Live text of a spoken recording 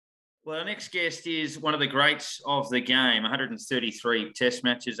Well, our next guest is one of the greats of the game. 133 test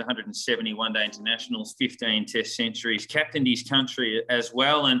matches, 170 one-day internationals, 15 test centuries, captained his country as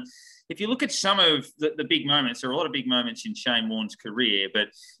well. And if you look at some of the big moments, there are a lot of big moments in Shane Warne's career, but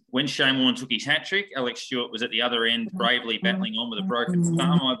when Shane Warne took his hat-trick, Alex Stewart was at the other end, bravely battling on with a broken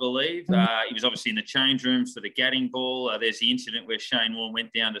thumb, I believe. He was obviously in the change rooms for the Gadding ball. There's the incident where Shane Warne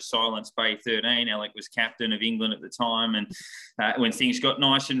went down to Silence Bay 13. Alec was captain of England at the time, and when things got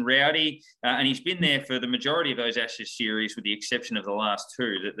nice and rowdy. And he's been there for the majority of those Ashes series, with the exception of the last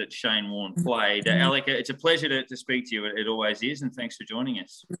two that Shane Warne played. Alec, it's a pleasure to speak to you. It always is, and thanks for joining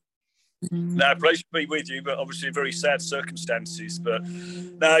us. No, pleasure to be with you, but obviously very sad circumstances. But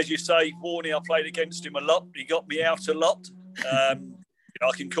now, as you say, Warney, I played against him a lot. He got me out a lot. I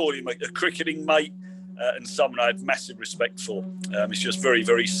can call him a cricketing mate and someone I had massive respect for. It's just very,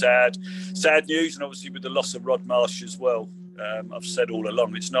 very sad news, and obviously with the loss of Rod Marsh as well. I've said all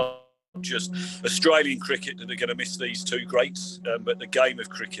along, it's not just Australian cricket that are going to miss these two greats, but the game of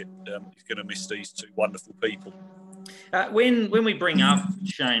cricket is going to miss these two wonderful people. When we bring up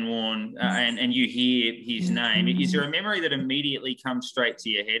Shane Warne and you hear his name, is there a memory that immediately comes straight to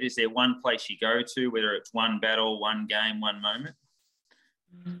your head? Is there one place you go to, whether it's one battle, one game, one moment?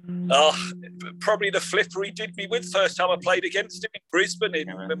 Probably the flipper he did me with first time I played against him in Brisbane.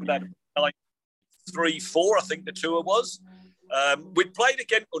 Remember that 3-4, I think the tour was. We'd played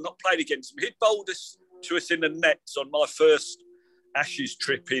against, or not played against him. He'd bowled us to us in the nets on my first Ashes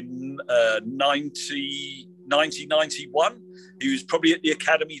trip in 1991. He was probably at the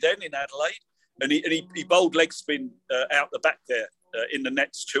academy then in Adelaide, and he bowled leg spin out the back there in the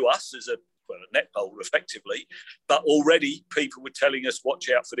nets to us as a net bowler effectively. But already people were telling us, watch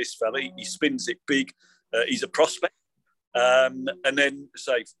out for this fella. He spins it big. He's a prospect. And then,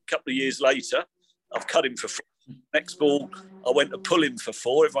 say, a couple of years later, I've cut him for 4. Next ball, I went to pull him for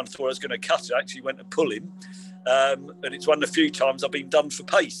 4. Everyone thought I was going to cut it. I actually went to pull him. And it's one of the few times I've been done for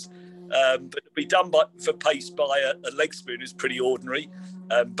pace. But to be done for pace by a leg spin is pretty ordinary.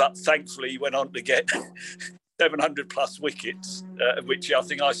 But thankfully, he went on to get 700 plus wickets, which I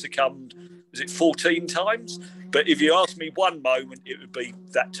think I succumbed, was it 14 times? But if you ask me one moment, it would be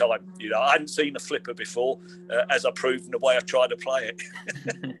that time. You know, I hadn't seen a flipper before, as I proved in the way I tried to play it.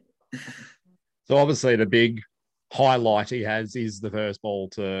 So obviously the big highlight he has is the first ball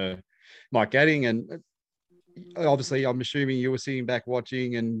to Mike Gadding, and obviously I'm assuming you were sitting back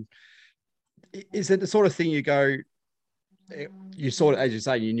watching, and is it the sort of thing you go, you sort of, as you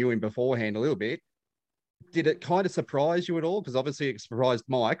say, you knew him beforehand a little bit. Did it kind of surprise you at all? Because obviously it surprised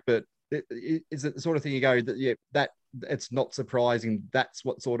Mike, but is it the sort of thing you go that it's not surprising? That's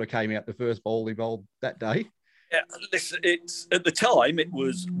what sort of came out the first ball he bowled that day. Yeah, listen, it's at the time it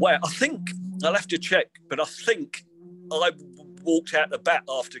was, well, I think I'll have to check, but I think I walked out the bat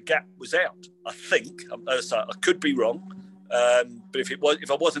after Gap was out. I think I could be wrong, but if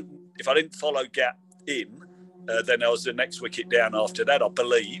I didn't follow Gap in, then I was the next wicket down after that, I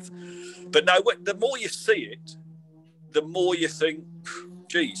believe. But no, the more you see it, the more you think,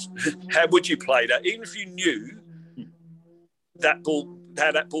 geez, how would you play that? Even if you knew that ball,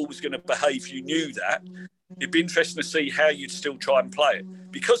 how that ball was going to behave, you knew that. It'd be interesting to see how you'd still try and play it,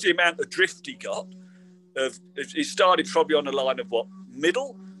 because the amount of drift he got. It started probably on the line of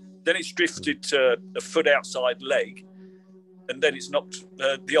middle, then it's drifted to a foot outside leg, and then it's knocked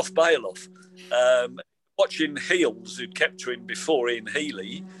the off bail off. Watching Heels, who'd kept to him before, Ian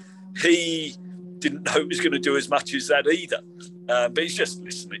Healy, he didn't know he was going to do as much as that either. But it's just,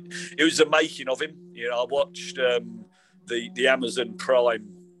 listen, it was the making of him. You know, I watched the Amazon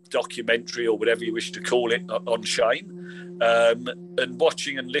Prime documentary, or whatever you wish to call it, on Shane, and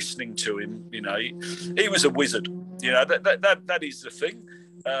watching and listening to him, you know, he was a wizard. You know, that is the thing.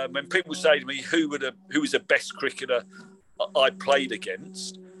 When people say to me, who was the best cricketer I played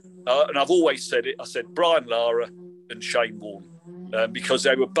against, and I've always said it, I said Brian Lara and Shane Warne, because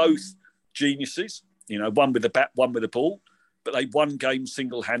they were both geniuses. You know, one with the bat, one with the ball, but they won games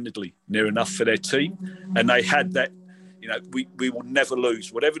single-handedly, near enough for their team, and they had that. You know, we will never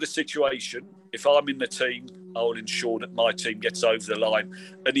lose. Whatever the situation, if I'm in the team, I will ensure that my team gets over the line.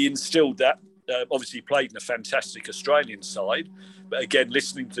 And he instilled that. Obviously, he played in a fantastic Australian side. But again,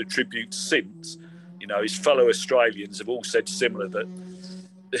 listening to the tributes since, you know, his fellow Australians have all said similar, that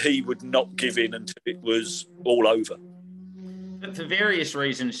he would not give in until it was all over. But for various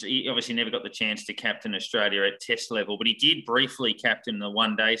reasons, he obviously never got the chance to captain Australia at test level, but he did briefly captain the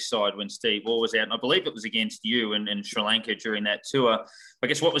one-day side when Steve Waugh was out, and I believe it was against you and Sri Lanka during that tour. I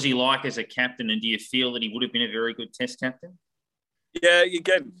guess, what was he like as a captain, and do you feel that he would have been a very good test captain? Yeah,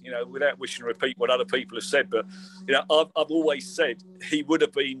 again, you know, without wishing to repeat what other people have said, but, you know, I've always said he would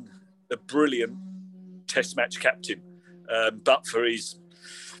have been a brilliant Test match captain, but for his,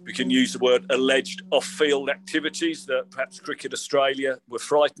 we can use the word, alleged off-field activities that perhaps Cricket Australia were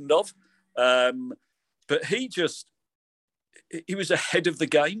frightened of. But he was ahead of the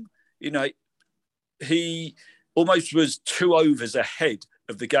game. You know, he almost was 2 overs ahead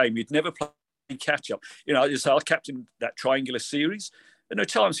of the game. He'd never played catch-up. You know, I captained that triangular series, and there were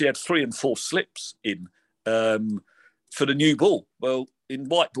times he had 3 and 4 slips in for the new ball. Well, in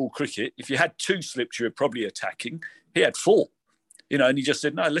white ball cricket, if you had 2 slips, you were probably attacking. He had 4. You know, and he just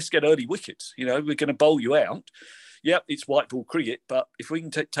said, no, let's get early wickets. You know, we're going to bowl you out. Yep, it's white ball cricket, but if we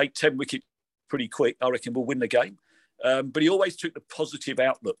can take 10 wickets pretty quick, I reckon we'll win the game. But he always took the positive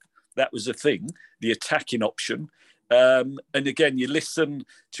outlook. That was the thing, the attacking option. And again, you listen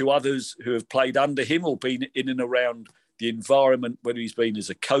to others who have played under him or been in and around the environment, whether he's been as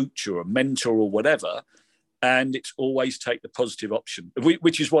a coach or a mentor or whatever, and it's always take the positive option,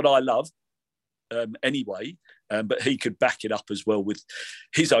 which is what I love anyway. But he could back it up as well with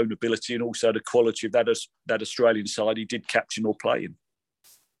his own ability and also the quality of that Australian side he did captain or play in.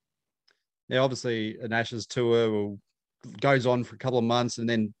 Yeah, obviously an Ashes tour goes on for a couple of months and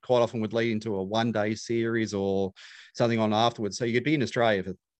then quite often would lead into a one-day series or something on afterwards. So you could be in Australia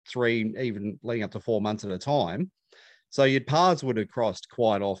for 3, even leading up to 4 months at a time. So your paths would have crossed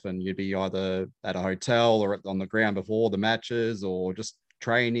quite often. You'd be either at a hotel or on the ground before the matches or just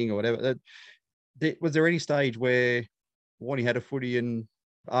training or whatever. Was there any stage where Warnie had a footy and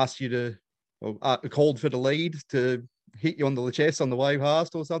asked you to, or called for the lead to hit you on the chest on the way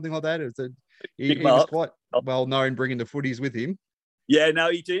past or something like that? He was quite well known bringing the footies with him. Yeah, no,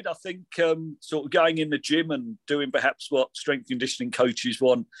 he did. I think sort of going in the gym and doing perhaps what strength conditioning coaches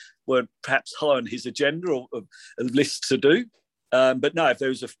weren't perhaps high on his agenda or a list to do. But no, if there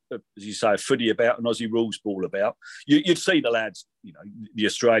was, as you say, a footy about, an Aussie rules ball about, you'd see the lads, you know, the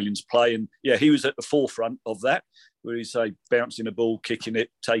Australians play. And yeah, he was at the forefront of that, where he'd say bouncing a ball, kicking it,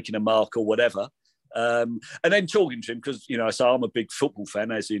 taking a mark or whatever. And then talking to him, because, you know, so I'm a big football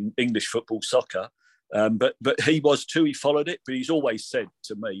fan, as in English football, soccer. But he was too, he followed it. But he's always said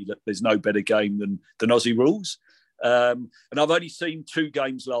to me that there's no better game than Aussie rules. And I've only seen 2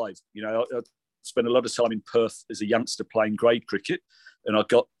 games live. You know, I spent a lot of time in Perth as a youngster playing grade cricket, and I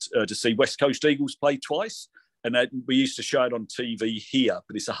got to see West Coast Eagles play twice. And we used to show it on TV here,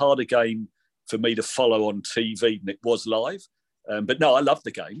 but it's a harder game for me to follow on TV than it was live. But no, I love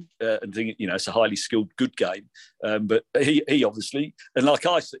the game and think, you know, it's a highly skilled, good game. But he obviously, and like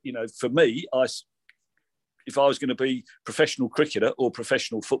I said, you know, for me, if I was going to be professional cricketer or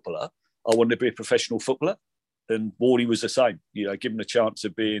professional footballer, I wanted to be a professional footballer. And Warnie was the same. You know, given a chance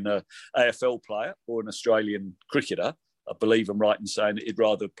of being an AFL player or an Australian cricketer, I believe I'm right in saying that he'd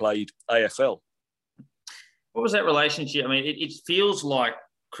rather have played AFL. What was that relationship? I mean, it feels like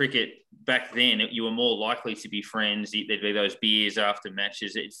cricket back then, you were more likely to be friends. There'd be those beers after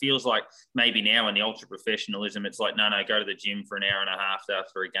matches. It feels like maybe now in the ultra professionalism, it's like, no, go to the gym for an hour and a half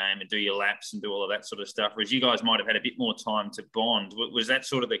after a game and do your laps and do all of that sort of stuff. Whereas you guys might have had a bit more time to bond. Was that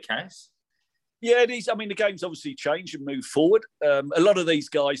sort of the case? Yeah, it is. I mean, the game's obviously changed and moved forward. A lot of these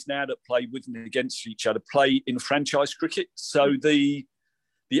guys now that play with and against each other play in franchise cricket. So the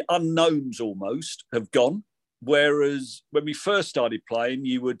unknowns almost have gone. Whereas when we first started playing,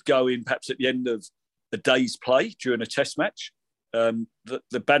 you would go in perhaps at the end of a day's play during a test match.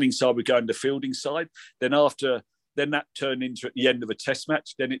 The batting side would go in the fielding side. Then that turned into at the end of a test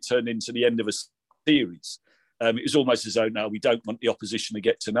match. Then it turned into the end of a series. It was almost as though, no, we don't want the opposition to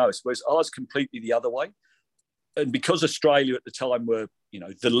get to know us. Whereas ours completely the other way. And because Australia at the time were, you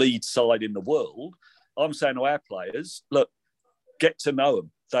know, the lead side in the world, I'm saying to our players, look, get to know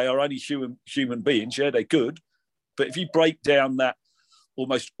them. They are only human beings. Yeah, they're good. But if you break down that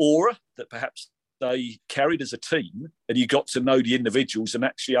almost aura that perhaps they carried as a team, and you got to know the individuals and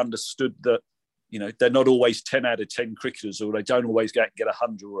actually understood that, you know, they're not always 10 out of 10 cricketers, or they don't always get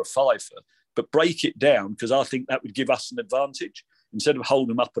 100 or a 5. But break it down, because I think that would give us an advantage. Instead of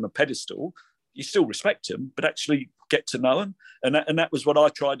holding them up on a pedestal, you still respect them, but actually get to know them. And that was what I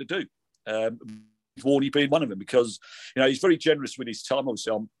tried to do. Warnie being one of them, because, you know, he's very generous with his time.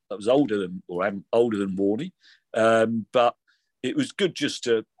 Obviously, I'm older than Warnie, but it was good just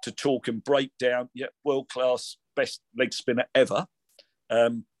to talk and break down. Yeah, world class, best leg spinner ever,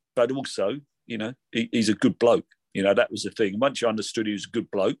 but also, you know, he's a good bloke. You know, that was the thing. Once you understood he was a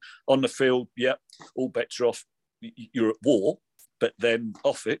good bloke on the field, yeah, all bets are off. You're at war, but then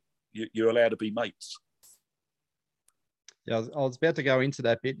off it, you're allowed to be mates. Yeah, I was about to go into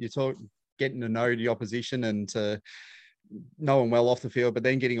that bit. You talk getting to know the opposition and to knowing well off the field, but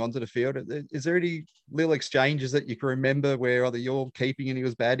then getting onto the field. Is there any little exchanges that you can remember where either you're keeping and he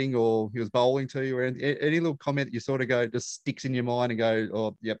was batting or he was bowling to you, or any little comment that you sort of go, just sticks in your mind and go,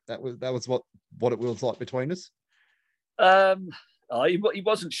 oh, yep, that was what it was like between us? He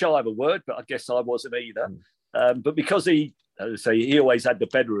wasn't shy of a word, but I guess I wasn't either. But because he always had the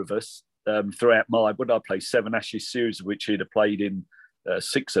better of us throughout when I played 7 Ashes series, of which he'd have played in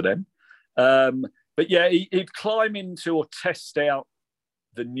 6 of them. But yeah, he'd climb into or test out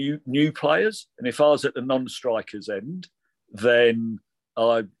the new players. And if I was at the non-strikers end, then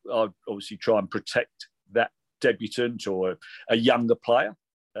I'd obviously try and protect that debutant or a younger player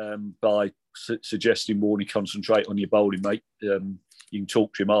by suggesting Warney, concentrate on your bowling, mate. You can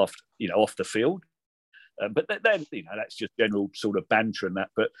talk to him off the field. But then, that's just general sort of banter and that.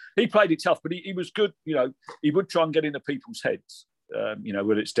 But he played it tough, but he was good. He would try and get into people's heads.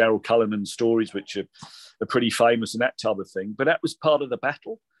 Whether it's Daryl Cullinan stories, which are pretty famous and that type of thing. But that was part of the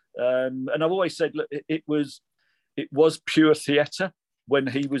battle. And I've always said, look, it was pure theatre when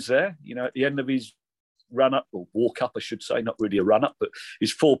he was there. At the end of his run up, or walk up, I should say, not really a run up, but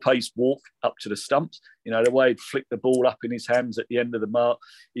his 4-pace walk up to the stumps. The way he'd flick the ball up in his hands at the end of the mark,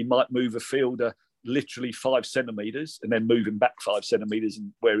 he might move a fielder literally 5 centimetres and then move him back 5 centimetres,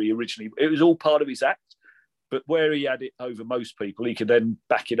 and where he originally, it was all part of his act. But where he had it over most people, he could then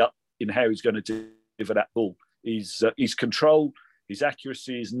back it up in how he's going to deliver that ball. His control, his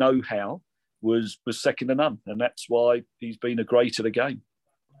accuracy, his know-how was second to none, and that's why he's been a great at the game.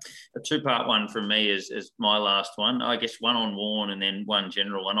 A 2-part one from me is my last one. I guess one on Warne and then one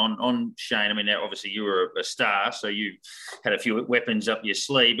general one on Shane. I mean, obviously you were a star, so you had a few weapons up your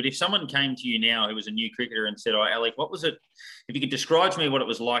sleeve. But if someone came to you now who was a new cricketer and said, "Oh, Alec, what was it? If you could describe to me what it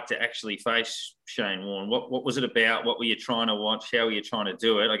was like to actually face Shane Warne, what was it about? What were you trying to watch? How were you trying to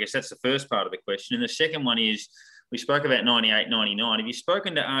do it?" I guess that's the first part of the question. And the second one is, we spoke about 98, 99. Have you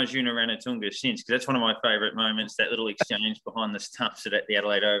spoken to Arjuna Ranatunga since? Because that's one of my favourite moments, that little exchange behind the stumps at the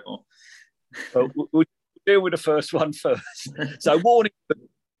Adelaide Oval. Well, we'll deal with the first one first. So Warne,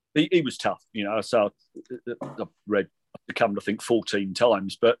 he was tough, So I've read, I've come to think 14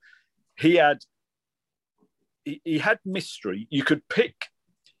 times, but he had mystery. You could pick,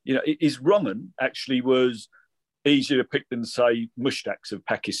 his Rahman actually was easier to pick than, say, Mushtaqs of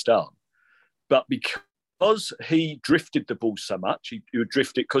Pakistan. But because he drifted the ball so much, he would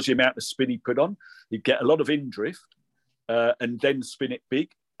drift it because the amount of spin he put on, he'd get a lot of in drift and then spin it big.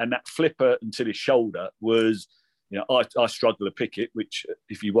 And that flipper until his shoulder was, I struggle to pick it, which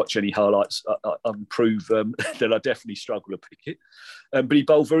if you watch any highlights, I prove that I definitely struggle to pick it. But he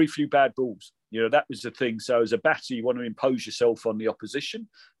bowled very few bad balls. That was the thing. So as a batter, you want to impose yourself on the opposition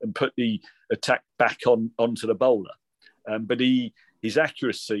and put the attack back onto the bowler. But his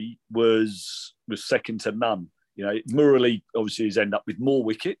accuracy was second to none. Murali obviously has ended up with more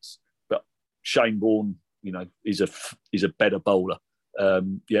wickets, but Shane Warne, is a better bowler.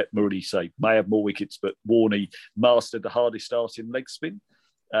 Murali may have more wickets, but Warney mastered the hardest starting leg spin.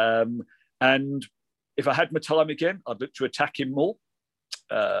 And if I had my time again, I'd look to attack him more.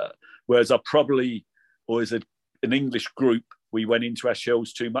 Whereas I probably, or as an English group, we went into our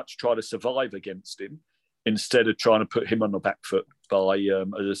shells too much, try to survive against him, instead of trying to put him on the back foot by,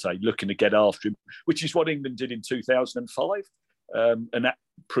 as I say, looking to get after him, which is what England did in 2005. And that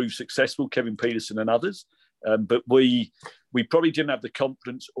proved successful, Kevin Pietersen and others. But we probably didn't have the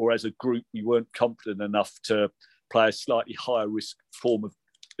confidence, or as a group, we weren't confident enough to play a slightly higher risk form of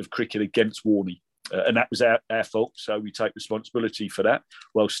cricket against Warney. And that was our fault. So we take responsibility for that,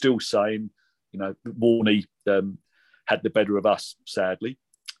 while still saying, Warney had the better of us, sadly.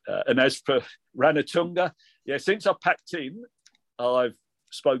 And as for Ranatunga, since I packed in, I've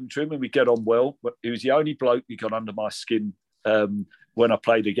spoken to him and we get on well. But he was the only bloke who got under my skin when I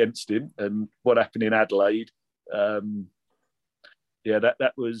played against him. And what happened in Adelaide, that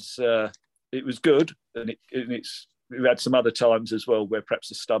was it was good, and we had some other times as well where perhaps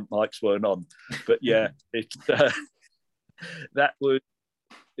the stump mics weren't on, but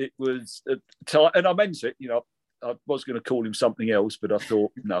it was and I meant it. I was going to call him something else, but I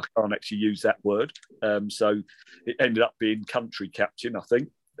thought, no, I can't actually use that word. So it ended up being country captain, I think.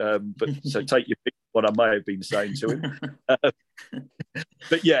 But so take your pick what I may have been saying to him.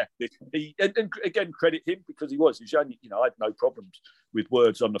 But and again, credit him, because he was only, I had no problems with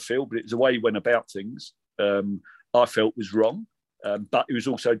words on the field, but it was the way he went about things. I felt was wrong, but he was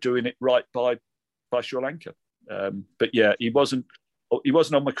also doing it right by Sri Lanka. But he wasn't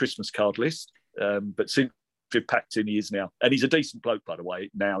on my Christmas card list. But since we've packed in, he is now, and he's a decent bloke, by the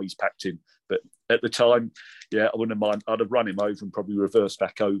way. Now he's packed in, but at the time, I wouldn't have mind. I'd have run him over and probably reversed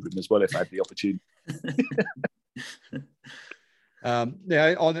back over him as well if I had the opportunity. Now,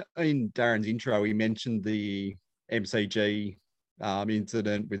 in Darren's intro, he mentioned the MCG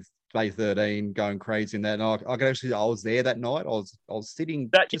incident with Bay 13 going crazy in that. And I could actually, I was there that night. I was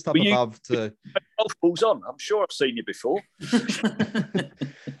sitting just up above to golf balls on. I'm sure I've seen you before.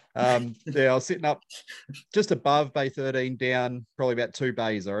 I was sitting up just above Bay 13, down probably about 2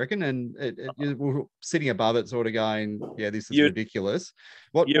 bays, I reckon. And we were sitting above it, sort of going, yeah, this is ridiculous.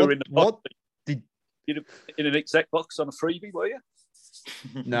 What did in an exec box on a freebie, were you?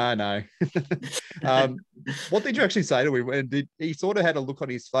 No. What did you actually say to him? And he sort of had a look on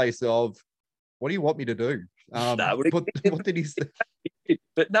his face of, what do you want me to do? What did he say?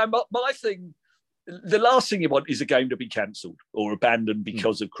 But no, my thing, the last thing you want is a game to be cancelled or abandoned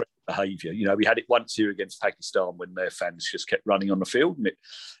because of cricket behaviour. You know, we had it once here against Pakistan when their fans just kept running on the field, and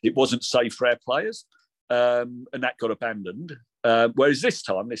it wasn't safe for our players, and that got abandoned. Whereas this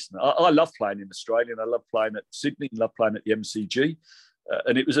time, listen, I love playing in Australia, and I love playing at Sydney, and love playing at the MCG,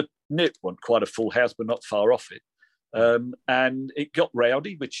 and it was quite a full house, but not far off it. And it got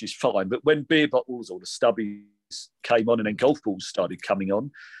rowdy, which is fine. But when beer bottles or the stubbies came on and then golf balls started coming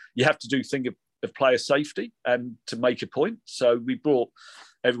on, you have to do thing of player safety and to make a point. So we brought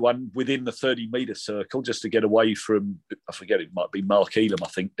everyone within the 30-metre circle just to get away from, I forget, it might be Mark Elam, I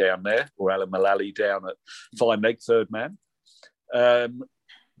think, down there, or Alan Mullally down at fine leg, third man. And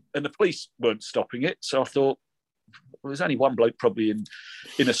the police weren't stopping it. So I thought, well, there's only one bloke probably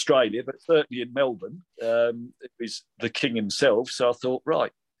in Australia, but certainly in Melbourne, it was the king himself. So I thought,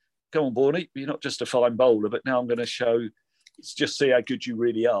 right, come on, Borny, you're not just a fine bowler, but now I'm going to show, let's just see how good you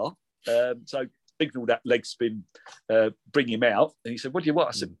really are. So signalled that leg spin, bring him out. And he said, what do you want?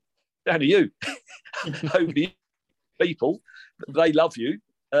 I said, down to you. Only people, they love you.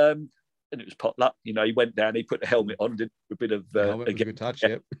 And it was potluck. You know, he went down, he put the helmet on, did a bit of a good touch,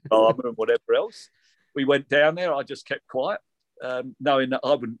 armour and whatever else. We went down there. I just kept quiet, knowing that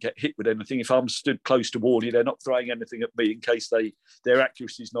I wouldn't get hit with anything. If I'm stood close to Warney, they're not throwing anything at me in case their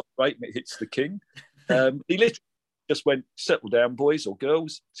accuracy is not great and it hits the king. He literally just went, settle down, boys or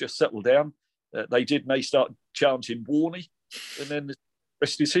girls, just settle down. They did, and they started chanting Warney, and then the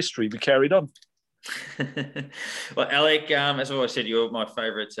rest is history. We carried on. Well, Alec, as I always said, you're my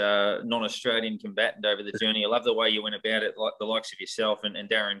favourite non-Australian combatant over the journey. I love the way you went about it, like the likes of yourself and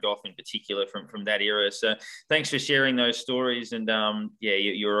Darren Gough in particular from that era. So thanks for sharing those stories. And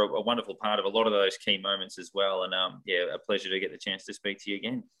you're a wonderful part of a lot of those key moments as well. And a pleasure to get the chance to speak to you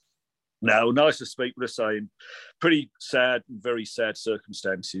again. No, nice to speak with us. Saying pretty sad, very sad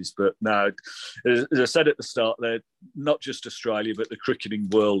circumstances. But no, as I said at the start, there not just Australia, but the cricketing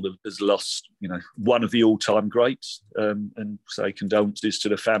world has lost, one of the all-time greats. And say condolences to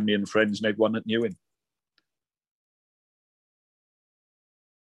the family and friends and everyone that knew him.